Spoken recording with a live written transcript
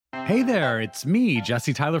Hey there, it's me,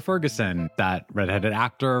 Jesse Tyler Ferguson, that redheaded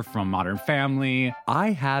actor from Modern Family.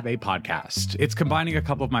 I have a podcast. It's combining a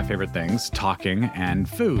couple of my favorite things, talking and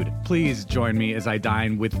food. Please join me as I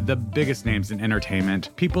dine with the biggest names in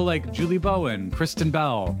entertainment. People like Julie Bowen, Kristen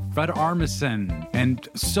Bell, Fred Armisen, and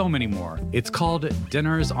so many more. It's called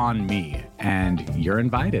Dinners on Me, and you're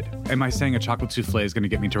invited. Am I saying a chocolate souffle is going to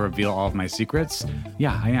get me to reveal all of my secrets?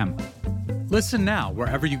 Yeah, I am. Listen now,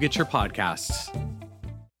 wherever you get your podcasts.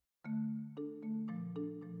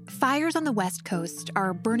 Fires on the West Coast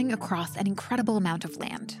are burning across an incredible amount of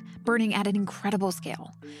land, burning at an incredible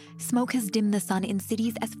scale. Smoke has dimmed the sun in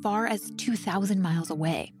cities as far as 2,000 miles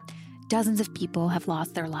away. Dozens of people have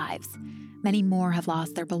lost their lives. Many more have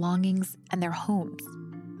lost their belongings and their homes.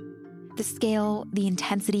 The scale, the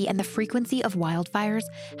intensity, and the frequency of wildfires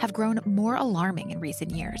have grown more alarming in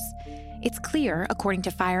recent years. It's clear, according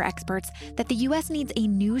to fire experts, that the U.S. needs a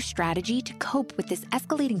new strategy to cope with this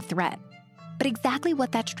escalating threat. But exactly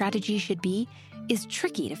what that strategy should be is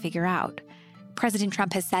tricky to figure out. President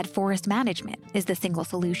Trump has said forest management is the single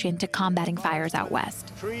solution to combating fires out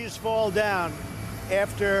west. Trees fall down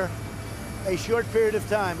after a short period of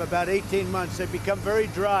time, about 18 months. They become very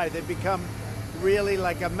dry. They become really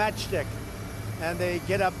like a matchstick. And they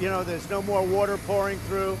get up, there's no more water pouring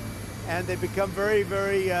through. And they become very,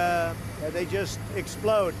 very, they just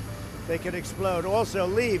explode. They can explode. Also,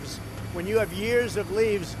 leaves. When you have years of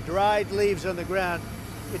leaves, dried leaves on the ground,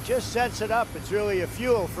 it just sets it up. It's really a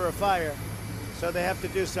fuel for a fire. So they have to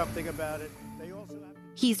do something about it.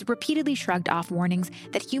 He's repeatedly shrugged off warnings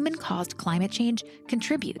that human-caused climate change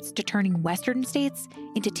contributes to turning Western states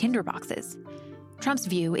into tinderboxes. Trump's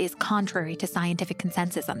view is contrary to scientific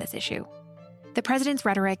consensus on this issue. The president's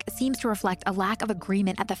rhetoric seems to reflect a lack of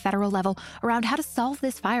agreement at the federal level around how to solve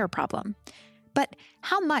this fire problem. But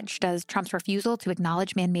how much does Trump's refusal to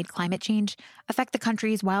acknowledge man-made climate change affect the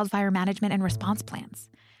country's wildfire management and response plans?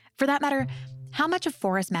 For that matter, how much of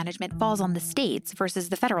forest management falls on the states versus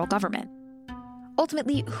the federal government?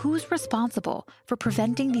 Ultimately, who's responsible for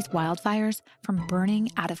preventing these wildfires from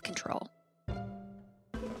burning out of control?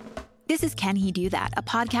 This is Can He Do That, a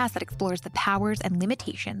podcast that explores the powers and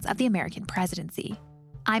limitations of the American presidency.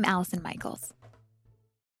 I'm Allison Michaels.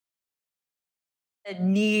 The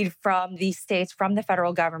need from these states, from the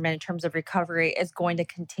federal government in terms of recovery is going to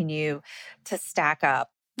continue to stack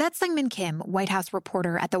up. That's Seung-Min Kim, White House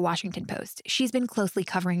reporter at The Washington Post. She's been closely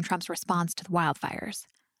covering Trump's response to the wildfires.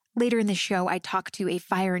 Later in the show, I talk to a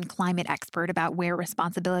fire and climate expert about where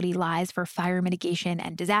responsibility lies for fire mitigation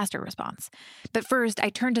and disaster response. But first, I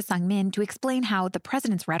turn to Seung-Min to explain how the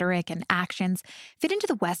president's rhetoric and actions fit into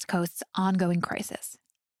the West Coast's ongoing crisis.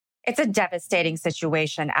 It's a devastating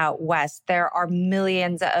situation out west. There are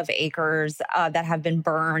millions of acres that have been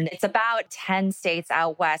burned. It's about 10 states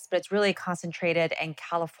out west, but it's really concentrated in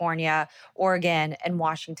California, Oregon, and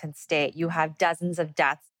Washington state. You have dozens of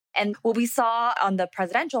deaths. And what we saw on the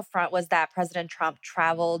presidential front was that President Trump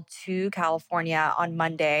traveled to California on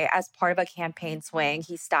Monday as part of a campaign swing.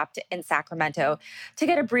 He stopped in Sacramento to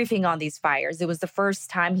get a briefing on these fires. It was the first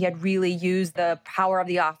time he had really used the power of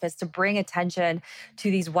the office to bring attention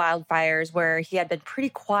to these wildfires, where he had been pretty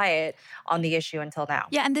quiet on the issue until now.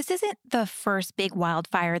 Yeah, and this isn't the first big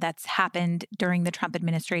wildfire that's happened during the Trump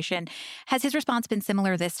administration. Has his response been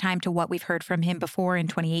similar this time to what we've heard from him before in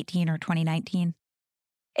 2018 or 2019?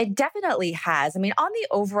 It definitely has. I mean, on the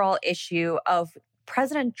overall issue of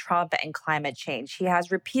President Trump and climate change, he has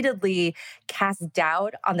repeatedly cast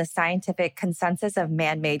doubt on the scientific consensus of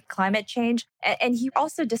man-made climate change. And he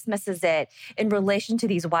also dismisses it in relation to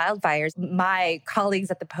these wildfires. My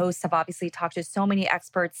colleagues at the Post have obviously talked to so many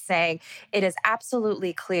experts saying it is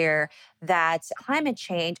absolutely clear that climate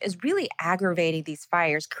change is really aggravating these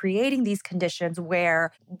fires, creating these conditions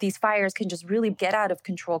where these fires can just really get out of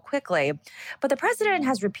control quickly. But the president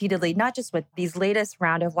has repeatedly, not just with these latest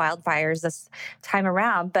round of wildfires this time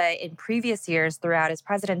around, but in previous years throughout his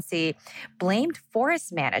presidency, blamed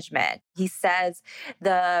forest management. He says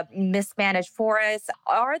the mismanaged forests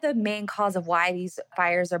are the main cause of why these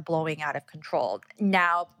fires are blowing out of control.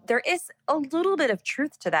 Now, there is a little bit of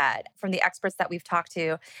truth to that from the experts that we've talked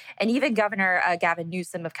to. And even Governor Gavin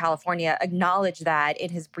Newsom of California acknowledged that in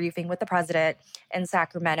his briefing with the president in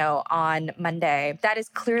Sacramento on Monday. That is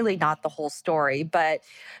clearly not the whole story, but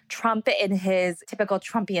Trump, in his typical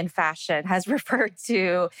Trumpian fashion, has referred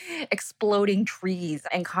to exploding trees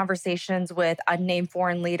and conversations with unnamed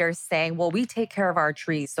foreign leaders saying, well, we take care of our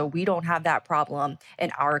trees, so we don't have that problem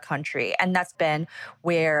in our country. And that's been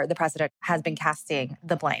where the president has been casting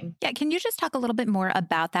the blame. Yeah, can you just talk a little bit more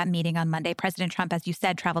about that meeting on Monday? President Trump, as you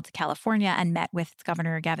said, traveled to California and met with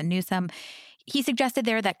Governor Gavin Newsom. He suggested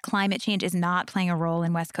there that climate change is not playing a role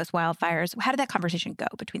in West Coast wildfires. How did that conversation go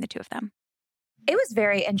between the two of them? It was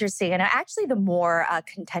very interesting. And actually, the more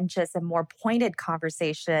contentious and more pointed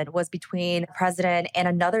conversation was between the president and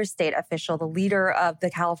another state official, the leader of the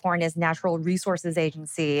California's Natural Resources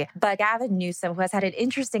Agency. But Gavin Newsom, who has had an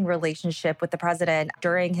interesting relationship with the president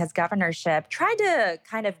during his governorship, tried to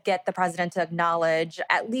kind of get the president to acknowledge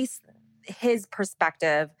at least his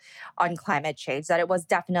perspective on climate change, that it was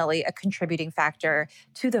definitely a contributing factor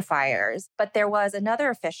to the fires. But there was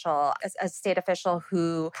another official, a state official,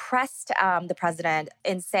 who pressed the president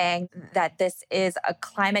in saying that this is a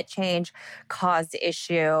climate change caused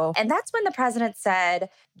issue. And that's when the president said,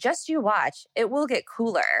 just you watch, it will get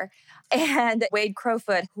cooler. And Wade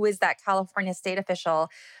Crowfoot, who is that California state official,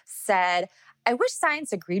 said, I wish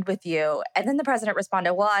science agreed with you. And then the president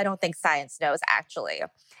responded, well, I don't think science knows, actually.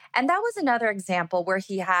 And that was another example where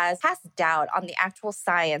he has cast doubt on the actual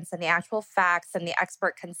science and the actual facts and the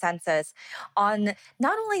expert consensus on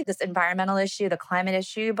not only this environmental issue, the climate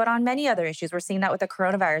issue, but on many other issues. We're seeing that with the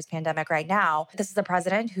coronavirus pandemic right now. This is a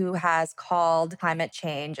president who has called climate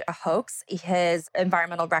change a hoax. His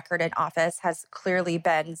environmental record in office has clearly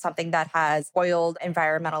been something that has foiled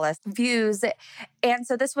environmentalist views. And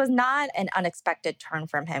so this was not an unexpected turn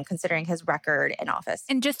from him, considering his record in office.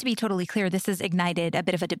 And just to be totally clear, this has ignited a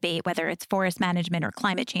bit of a debate, whether it's forest management or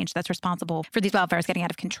climate change that's responsible for these wildfires getting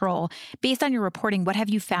out of control. Based on your reporting, what have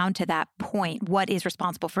you found to that point? What is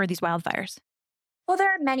responsible for these wildfires? Well,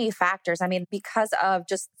 there are many factors. I mean, because of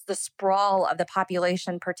just the sprawl of the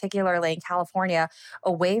population, particularly in California,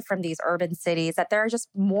 away from these urban cities, that there are just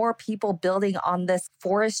more people building on this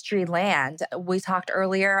forestry land. We talked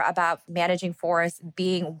earlier about managing forests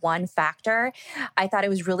being one factor. I thought it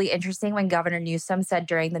was really interesting when Governor Newsom said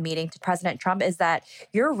during the meeting to President Trump is that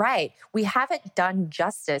you're right, we haven't done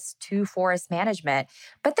justice to forest management.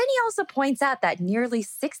 But then he also points out that nearly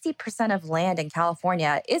 60% of land in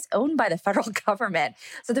California is owned by the federal government.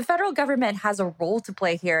 So the federal government has a role to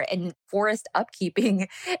play here in forest upkeeping,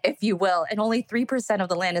 if you will, and only 3% of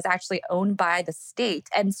the land is actually owned by the state.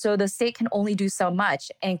 And so the state can only do so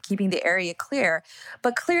much in keeping the area clear.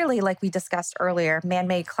 But clearly, like we discussed earlier,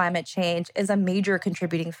 man-made climate change is a major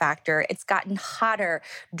contributing factor. It's gotten hotter,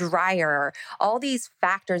 drier, all these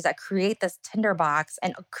factors that create this tinderbox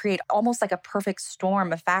and create almost like a perfect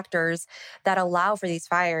storm of factors that allow for these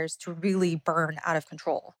fires to really burn out of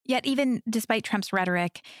control. Yet even despite Trump's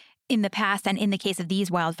rhetoric, in the past and in the case of these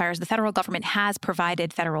wildfires, the federal government has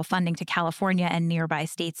provided federal funding to California and nearby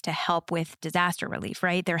states to help with disaster relief,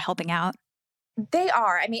 right? They're helping out. They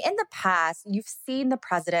are. I mean, in the past, you've seen the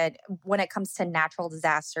president, when it comes to natural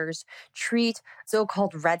disasters, treat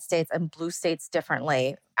so-called red states and blue states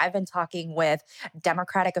differently. I've been talking with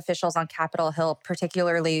Democratic officials on Capitol Hill,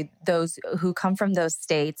 particularly those who come from those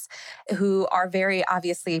states, who are very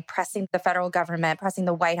obviously pressing the federal government, pressing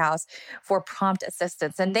the White House for prompt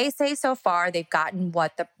assistance. And they say so far they've gotten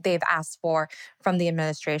what they've asked for from the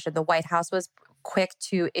administration. The White House was quick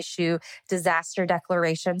to issue disaster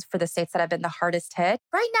declarations for the states that have been the hardest hit.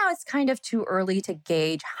 Right now, it's kind of too early to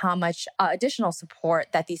gauge how much additional support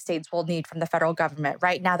that these states will need from the federal government.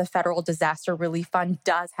 Right now, the Federal Disaster Relief Fund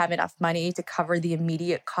does have enough money to cover the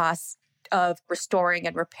immediate costs of restoring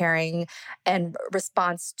and repairing and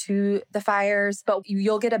response to the fires. But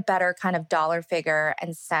you'll get a better kind of dollar figure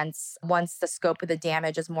and sense once the scope of the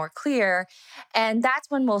damage is more clear. And that's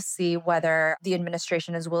when we'll see whether the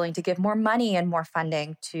administration is willing to give more money and more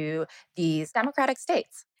funding to these Democratic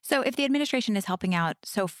states. So if the administration is helping out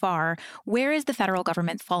so far, where is the federal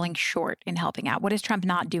government falling short in helping out? What is Trump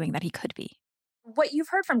not doing that he could be? What you've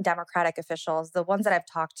heard from Democratic officials, the ones that I've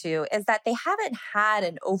talked to, is that they haven't had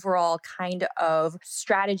an overall kind of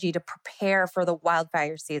strategy to prepare for the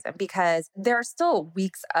wildfire season because there are still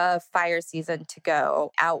weeks of fire season to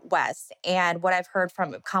go out west. And what I've heard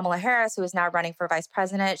from Kamala Harris, who is now running for vice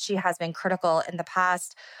president, she has been critical in the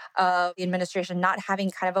past of the administration not having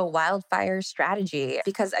kind of a wildfire strategy.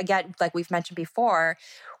 Because again, like we've mentioned before,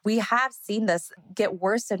 we have seen this get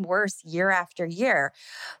worse and worse year after year.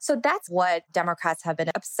 So that's what Democrats have been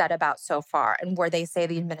upset about so far and where they say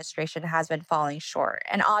the administration has been falling short.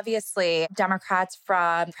 And obviously, Democrats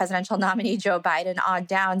from presidential nominee Joe Biden on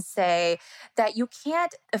down say that you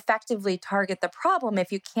can't effectively target the problem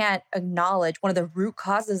if you can't acknowledge one of the root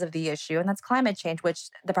causes of the issue, and that's climate change, which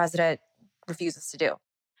the president refuses to do.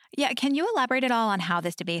 Yeah, can you elaborate at all on how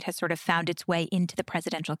this debate has sort of found its way into the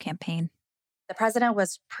presidential campaign? The president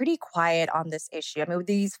was pretty quiet on this issue. I mean,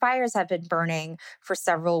 these fires have been burning for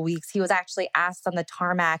several weeks. He was actually asked on the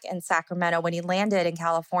tarmac in Sacramento when he landed in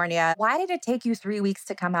California, why did it take you 3 weeks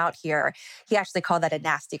to come out here? He actually called that a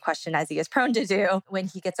nasty question, as he is prone to do when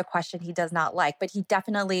he gets a question he does not like. But he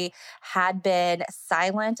definitely had been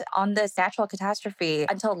silent on this natural catastrophe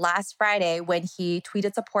until last Friday when he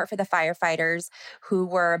tweeted support for the firefighters who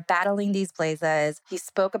were battling these blazes. He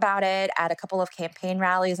spoke about it at a couple of campaign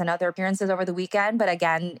rallies and other appearances over the weekend, but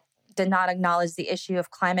again, did not acknowledge the issue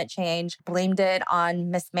of climate change, blamed it on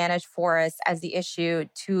mismanaged forests as the issue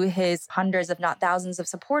to his hundreds, if not thousands of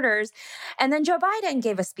supporters. And then Joe Biden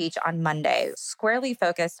gave a speech on Monday, squarely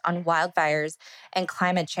focused on wildfires and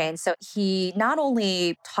climate change. So he not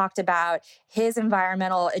only talked about his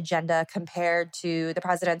environmental agenda compared to the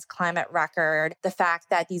president's climate record, the fact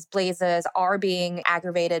that these blazes are being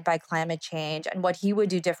aggravated by climate change and what he would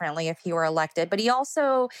do differently if he were elected, but he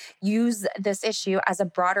also used this issue as a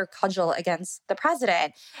broader cudgel against the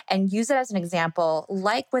president and use it as an example,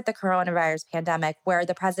 like with the coronavirus pandemic, where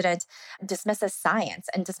the president dismisses science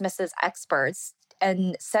and dismisses experts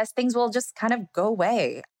and says things will just kind of go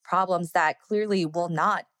away, problems that clearly will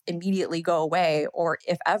not immediately go away, or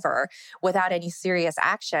if ever, without any serious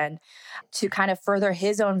action, to kind of further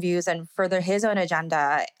his own views and further his own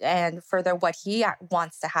agenda and further what he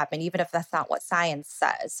wants to happen, even if that's not what science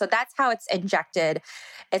says. So that's how it's injected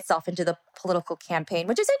itself into the political campaign,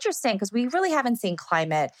 which is interesting because we really haven't seen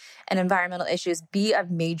climate and environmental issues be a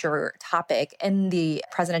major topic in the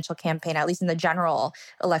presidential campaign, at least in the general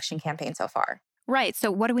election campaign so far. Right.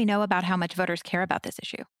 So what do we know about how much voters care about this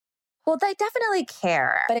issue? Well, they definitely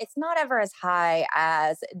care, but it's not ever as high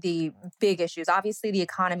as the big issues. Obviously, the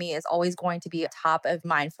economy is always going to be top of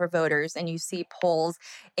mind for voters, and you see polls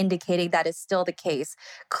indicating that is still the case.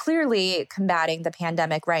 Clearly, combating the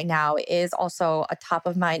pandemic right now is also a top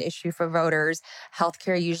of mind issue for voters.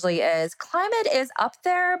 Healthcare usually is. Climate is up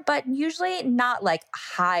there, but usually not like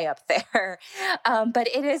high up there. But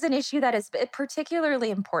it is an issue that is particularly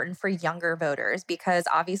important for younger voters because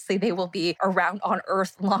obviously they will be around on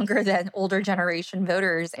Earth longer than older generation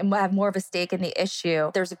voters and have more of a stake in the issue.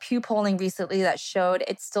 There's a Pew polling recently that showed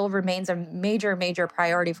it still remains a major, major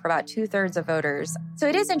priority for about 2/3 of voters. So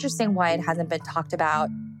it is interesting why it hasn't been talked about.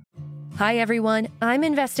 Hi, everyone. I'm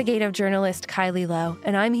investigative journalist Kylie Lowe,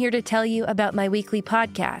 and I'm here to tell you about my weekly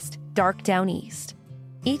podcast, Dark Down East.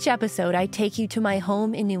 Each episode, I take you to my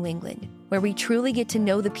home in New England, where we truly get to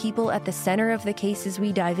know the people at the center of the cases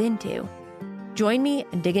we dive into. Join me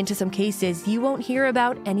and dig into some cases you won't hear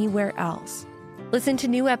about anywhere else. Listen to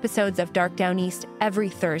new episodes of Dark Down East every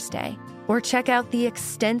Thursday, or check out the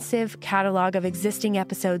extensive catalog of existing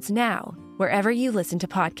episodes now, wherever you listen to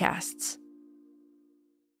podcasts.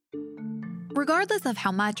 Regardless of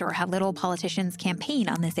how much or how little politicians campaign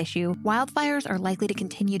on this issue, wildfires are likely to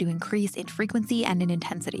continue to increase in frequency and in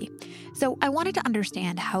intensity. So I wanted to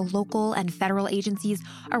understand how local and federal agencies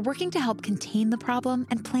are working to help contain the problem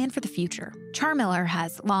and plan for the future. Char Miller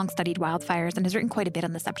has long studied wildfires and has written quite a bit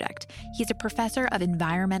on the subject. He's a professor of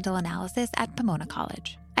environmental analysis at Pomona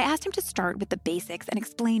College. I asked him to start with the basics and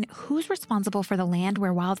explain who's responsible for the land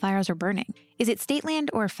where wildfires are burning. Is it state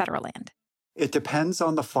land or federal land? It depends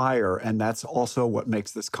on the fire, and that's also what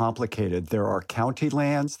makes this complicated. There are county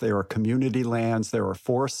lands, there are community lands, there are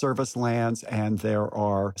Forest Service lands, and there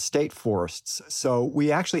are state forests. So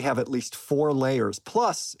we actually have at least 4 layers.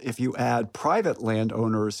 Plus, if you add private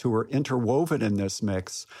landowners who are interwoven in this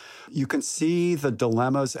mix, you can see the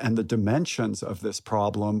dilemmas and the dimensions of this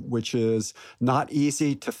problem, which is not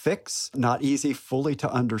easy to fix, not easy fully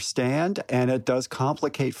to understand, and it does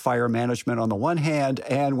complicate fire management on the one hand,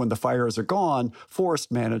 and when the fires are gone,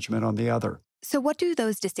 forest management on the other. So what do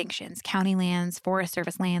those distinctions, county lands, Forest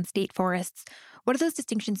Service lands, state forests, what do those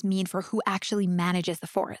distinctions mean for who actually manages the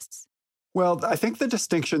forests? Well, I think the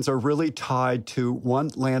distinctions are really tied to, one,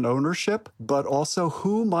 land ownership, but also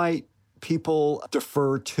who might people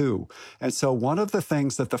defer to. And so one of the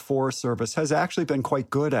things that the Forest Service has actually been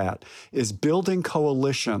quite good at is building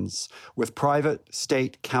coalitions with private,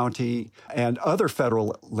 state, county, and other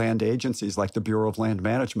federal land agencies like the Bureau of Land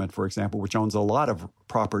Management, for example, which owns a lot of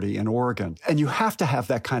property in Oregon. And you have to have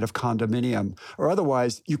that kind of condominium, or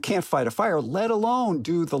otherwise you can't fight a fire, let alone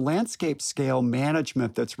do the landscape scale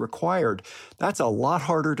management that's required. That's a lot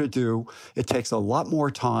harder to do. It takes a lot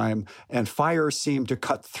more time, and fires seem to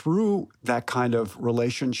cut through that kind of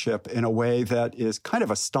relationship in a way that is kind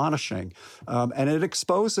of astonishing, and it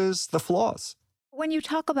exposes the flaws. When you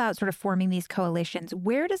talk about sort of forming these coalitions,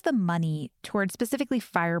 where does the money towards specifically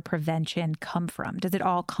fire prevention come from? Does it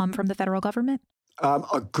all come from the federal government?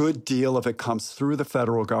 A good deal of it comes through the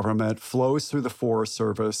federal government, flows through the Forest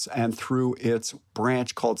Service, and through its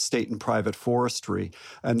branch called State and Private Forestry.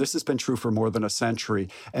 And this has been true for more than a century.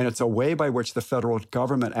 And it's a way by which the federal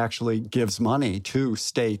government actually gives money to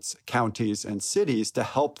states, counties, and cities to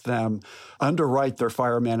help them underwrite their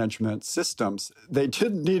fire management systems. They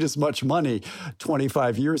didn't need as much money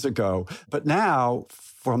 25 years ago. But now,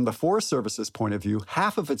 from the Forest Service's point of view,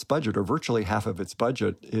 half of its budget, or virtually half of its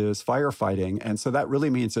budget, is firefighting. And so that really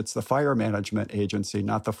means it's the fire management agency,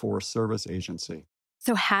 not the Forest Service agency.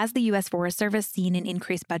 So has the U.S. Forest Service seen an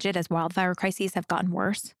increased budget as wildfire crises have gotten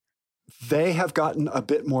worse? They have gotten a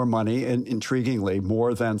bit more money, and intriguingly,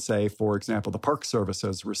 more than, say, for example, the Park Service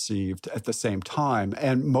has received at the same time.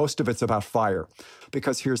 And most of it's about fire.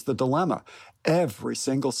 Because here's the dilemma. Every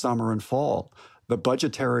single summer and fall, the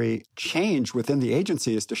budgetary change within the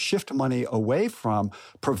agency is to shift money away from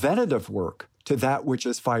preventative work to that which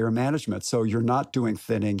is fire management. So you're not doing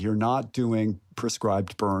thinning, you're not doing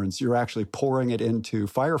prescribed burns, you're actually pouring it into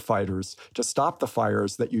firefighters to stop the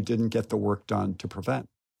fires that you didn't get the work done to prevent.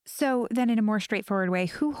 So then in a more straightforward way,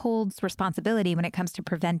 who holds responsibility when it comes to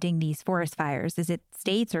preventing these forest fires? Is it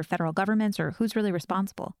states or federal governments, or who's really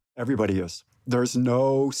responsible? Everybody is. There's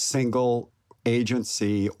no single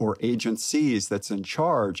agency or agencies that's in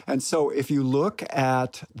charge. And so if you look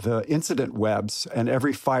at the incident webs, and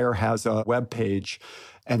every fire has a web page,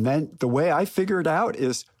 and then the way I figure it out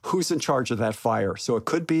is who's in charge of that fire. So it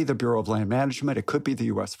could be the Bureau of Land Management, it could be the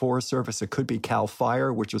U.S. Forest Service, it could be CAL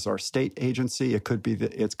FIRE, which is our state agency, it could be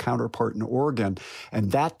its counterpart in Oregon.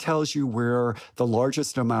 And that tells you where the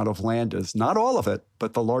largest amount of land is. Not all of it,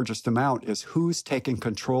 but the largest amount is who's taking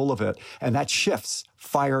control of it. And that shifts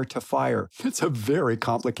fire to fire. It's a very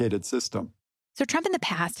complicated system. So Trump in the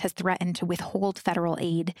past has threatened to withhold federal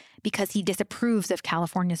aid because he disapproves of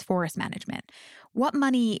California's forest management. What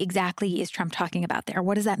money exactly is Trump talking about there?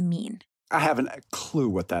 What does that mean? I haven't a clue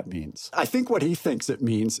what that means. I think what he thinks it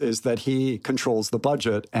means is that he controls the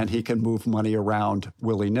budget and he can move money around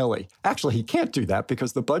willy-nilly. Actually, he can't do that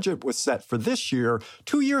because the budget was set for this year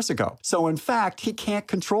 2 years ago. So in fact, he can't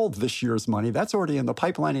control this year's money. That's already in the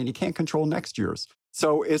pipeline, and he can't control next year's.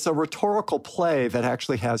 So it's a rhetorical play that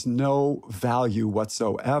actually has no value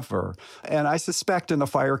whatsoever. And I suspect in the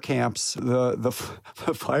fire camps, the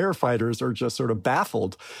firefighters are just sort of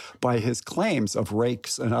baffled by his claims of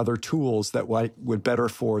rakes and other tools that would better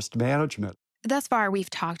forest management. Thus far, we've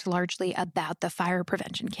talked largely about the fire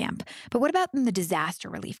prevention camp. But what about in the disaster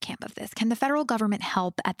relief camp of this? Can the federal government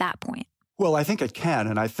help at that point? Well, I think it can.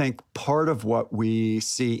 And I think part of what we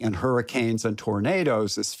see in hurricanes and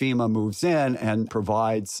tornadoes is FEMA moves in and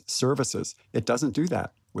provides services. It doesn't do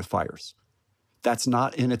that with fires. That's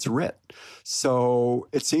not in its writ. So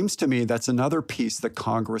it seems to me that's another piece that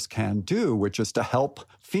Congress can do, which is to help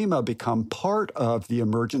FEMA become part of the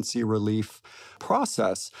emergency relief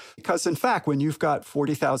process. Because, in fact, when you've got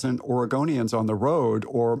 40,000 Oregonians on the road,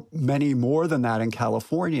 or many more than that in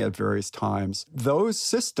California at various times, those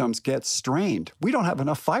systems get strained. We don't have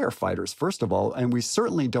enough firefighters, first of all, and we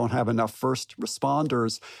certainly don't have enough first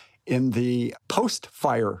responders in the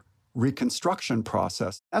post-fire reconstruction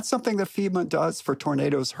process. That's something that FEMA does for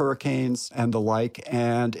tornadoes, hurricanes, and the like.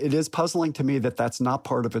 And it is puzzling to me that that's not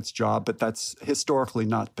part of its job, but that's historically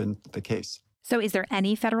not been the case. So is there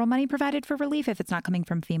any federal money provided for relief if it's not coming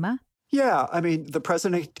from FEMA? Yeah, I mean, the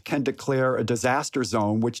president can declare a disaster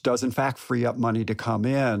zone, which does in fact free up money to come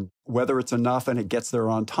in. Whether it's enough and it gets there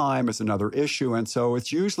on time is another issue. And so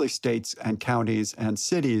it's usually states and counties and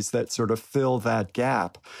cities that sort of fill that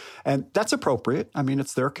gap. And that's appropriate. I mean,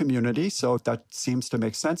 it's their community, so that seems to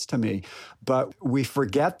make sense to me. But we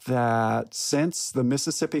forget that since the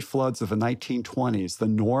Mississippi floods of the 1920s, the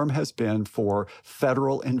norm has been for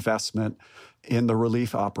federal investment in the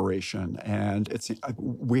relief operation. And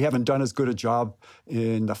we haven't done as good a job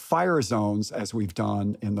in the fire zones as we've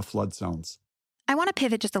done in the flood zones. I want to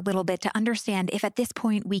pivot just a little bit to understand if at this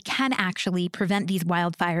point we can actually prevent these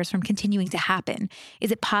wildfires from continuing to happen.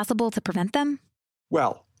 Is it possible to prevent them?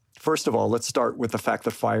 Well, first of all, let's start with the fact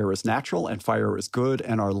that fire is natural and fire is good,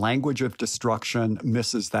 and our language of destruction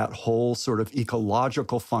misses that whole sort of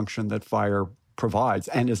ecological function that fire provides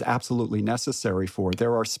and is absolutely necessary for.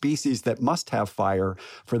 There are species that must have fire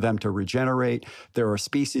for them to regenerate. There are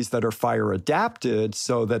species that are fire adapted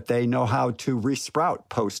so that they know how to resprout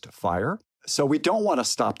post-fire. So we don't want to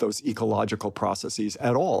stop those ecological processes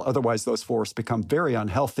at all. Otherwise, those forests become very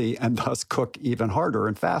unhealthy and thus cook even harder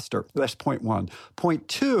and faster. That's point one. Point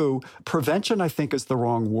two, prevention, I think, is the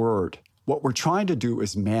wrong word. What we're trying to do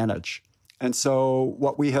is manage. And so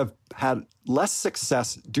what we have had less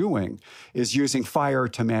success doing is using fire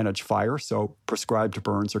to manage fire, so prescribed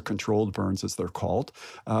burns or controlled burns as they're called.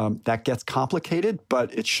 That gets complicated,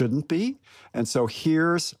 but it shouldn't be. And so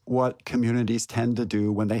here's what communities tend to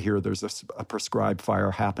do when they hear there's a prescribed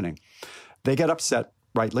fire happening. They get upset,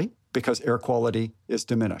 rightly, because air quality is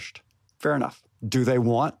diminished. Fair enough. Do they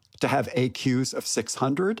want to have AQs of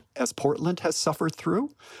 600, as Portland has suffered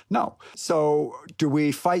through? No. So do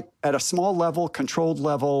we fight at a small level, controlled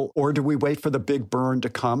level, or do we wait for the big burn to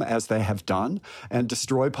come, as they have done, and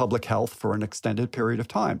destroy public health for an extended period of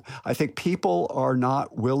time? I think people are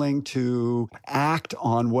not willing to act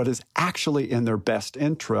on what is actually in their best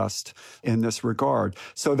interest in this regard.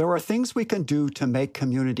 So there are things we can do to make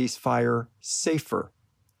communities fire safer,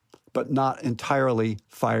 but not entirely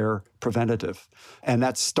fire preventative. And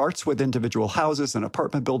that starts with individual houses and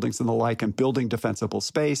apartment buildings and the like, and building defensible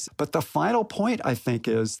space. But the final point, I think,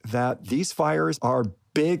 is that these fires are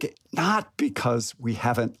big not because we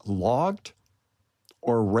haven't logged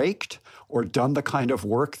or raked or done the kind of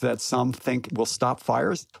work that some think will stop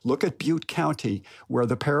fires. Look at Butte County, where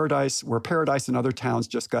Paradise and other towns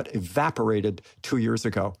just got evaporated 2 years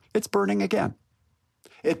ago. It's burning again.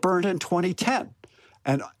 It burned in 2010.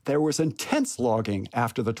 And there was intense logging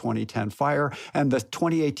after the 2010 fire, and the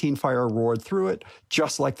 2018 fire roared through it,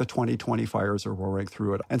 just like the 2020 fires are roaring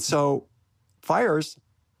through it. And so fires,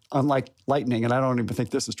 unlike lightning, and I don't even think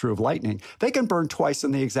this is true of lightning, they can burn twice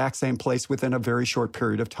in the exact same place within a very short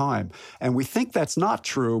period of time. And we think that's not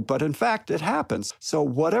true, but in fact, it happens. So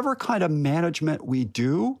whatever kind of management we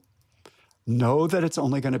do, know that it's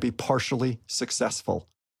only going to be partially successful.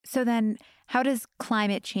 So then how does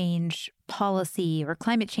climate change policy, or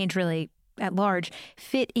climate change really at large,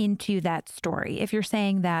 fit into that story? If you're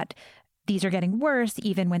saying that these are getting worse,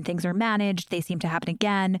 even when things are managed, they seem to happen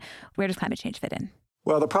again, where does climate change fit in?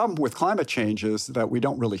 Well, the problem with climate change is that we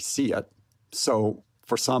don't really see it. So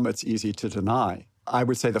for some, it's easy to deny. I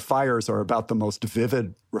would say the fires are about the most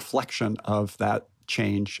vivid reflection of that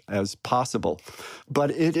change as possible.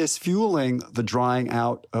 But it is fueling the drying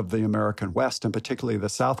out of the American West, and particularly the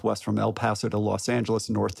Southwest, from El Paso to Los Angeles,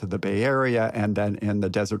 north to the Bay Area, and then in the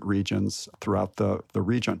desert regions throughout the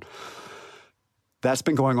region. That's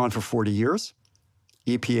been going on for 40 years.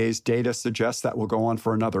 EPA's data suggests that will go on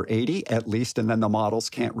for another 80 at least, and then the models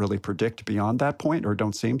can't really predict beyond that point, or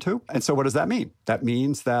don't seem to. And so what does that mean? That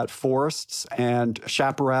means that forests and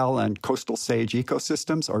chaparral and coastal sage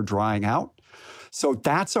ecosystems are drying out. So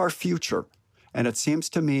that's our future. And it seems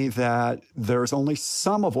to me that there's only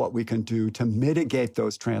some of what we can do to mitigate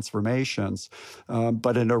those transformations.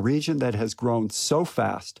 But in a region that has grown so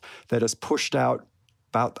fast, that has pushed out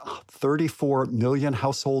about 34 million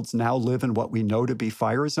households now live in what we know to be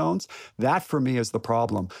fire zones. That, for me, is the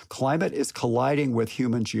problem. Climate is colliding with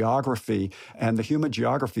human geography, and the human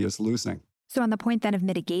geography is losing. So on the point then of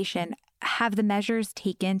mitigation, have the measures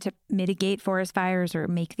taken to mitigate forest fires or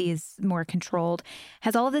make these more controlled,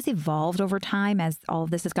 has all of this evolved over time as all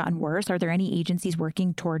of this has gotten worse? Are there any agencies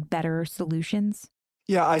working toward better solutions?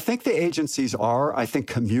 Yeah, I think the agencies are. I think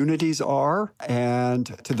communities are, and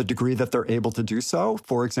to the degree that they're able to do so.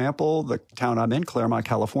 For example, the town I'm in, Claremont,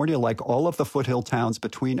 California, like all of the foothill towns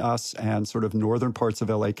between us and sort of northern parts of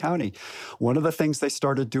LA County, one of the things they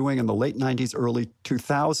started doing in the late 90s, early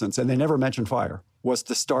 2000s, and they never mentioned fire, was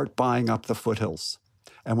to start buying up the foothills.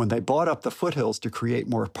 And when they bought up the foothills to create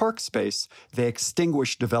more park space, they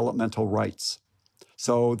extinguished developmental rights.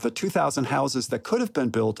 So the 2,000 houses that could have been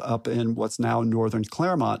built up in what's now northern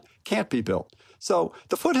Claremont can't be built. So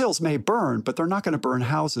the foothills may burn, but they're not going to burn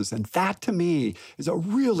houses. And that, to me, is a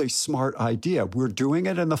really smart idea. We're doing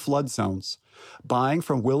it in the flood zones, buying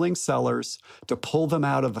from willing sellers to pull them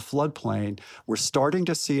out of the floodplain. We're starting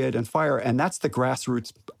to see it in fire, and that's the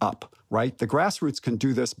grassroots up, right? The grassroots can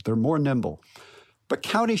do this. They're more nimble. But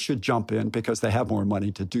counties should jump in because they have more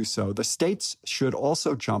money to do so. The states should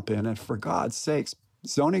also jump in, and for God's sakes,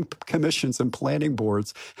 zoning commissions and planning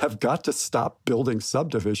boards have got to stop building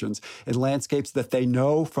subdivisions in landscapes that they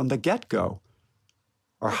know from the get-go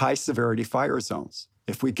are high-severity fire zones.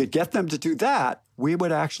 If we could get them to do that, we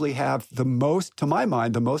would actually have the most, to my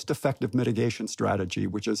mind, the most effective mitigation strategy,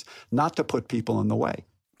 which is not to put people in the way.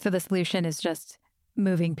 So the solution is just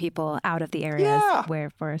moving people out of the areas where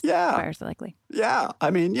forest fires are likely. Yeah. I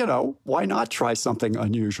mean, why not try something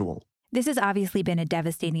unusual? This has obviously been a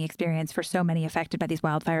devastating experience for so many affected by these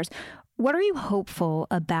wildfires. What are you hopeful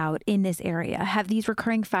about in this area? Have these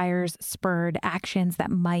recurring fires spurred actions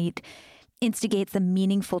that might instigate some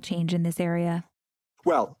meaningful change in this area?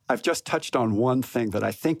 Well, I've just touched on one thing that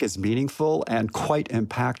I think is meaningful and quite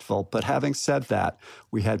impactful. But having said that,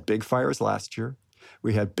 we had big fires last year.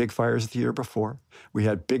 We had big fires the year before. We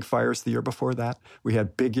had big fires the year before that. We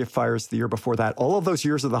had big fires the year before that. All of those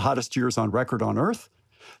years are the hottest years on record on Earth.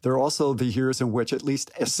 There are also the years in which at least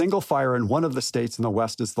a single fire in one of the states in the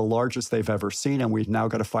West is the largest they've ever seen. And we've now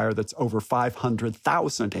got a fire that's over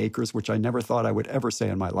 500,000 acres, which I never thought I would ever say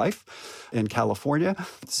in my life, in California.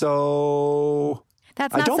 So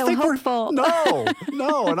that's not so hopeful.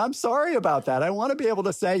 No. And I'm sorry about that. I want to be able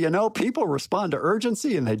to say, people respond to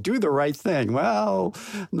urgency and they do the right thing. Well,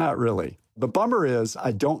 not really. The bummer is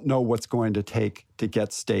I don't know what's going to take to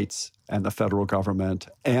get states and the federal government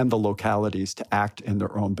and the localities to act in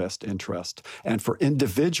their own best interest and for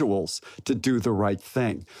individuals to do the right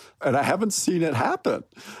thing. And I haven't seen it happen.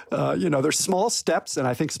 There's small steps, and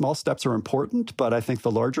I think small steps are important, but I think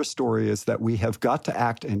the larger story is that we have got to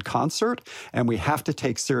act in concert, and we have to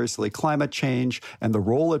take seriously climate change and the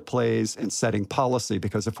role it plays in setting policy,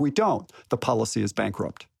 because if we don't, the policy is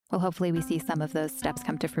bankrupt. Well, hopefully we see some of those steps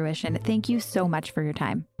come to fruition. Thank you so much for your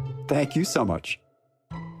time. Thank you so much.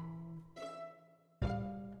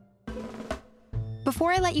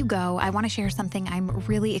 Before I let you go, I want to share something I'm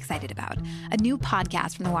really excited about, a new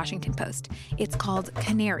podcast from The Washington Post. It's called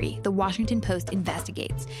Canary, The Washington Post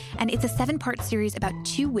Investigates, and it's a 7-part series about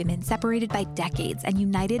 2 women separated by decades and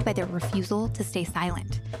united by their refusal to stay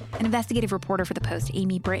silent. An investigative reporter for The Post,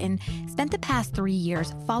 Amy Britton, spent the past 3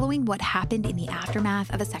 years following what happened in the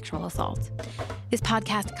aftermath of a sexual assault. This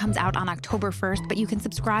podcast comes out on October 1st, but you can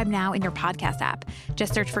subscribe now in your podcast app.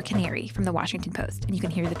 Just search for Canary from The Washington Post, and you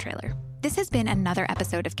can hear the trailer. This has been another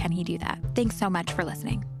episode of Can He Do That? Thanks so much for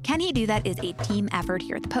listening. Can He Do That is a team effort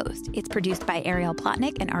here at The Post. It's produced by Ariel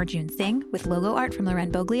Plotnick and Arjun Singh, with logo art from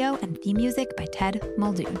Loren Boglio and theme music by Ted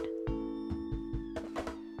Muldoon.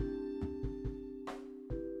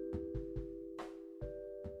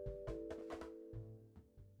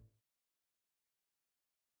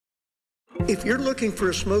 If you're looking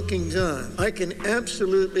for a smoking gun, I can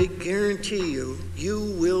absolutely guarantee you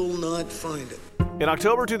will not find it. In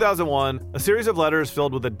October 2001, a series of letters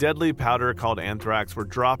filled with a deadly powder called anthrax were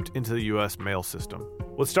dropped into the U.S. mail system.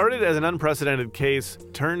 What started as an unprecedented case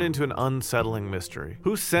turned into an unsettling mystery.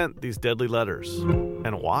 Who sent these deadly letters?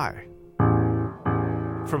 And why?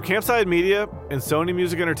 From Campside Media and Sony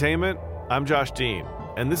Music Entertainment, I'm Josh Dean,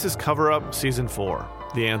 and this is Cover Up Season 4,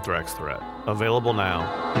 The Anthrax Threat, available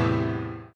now.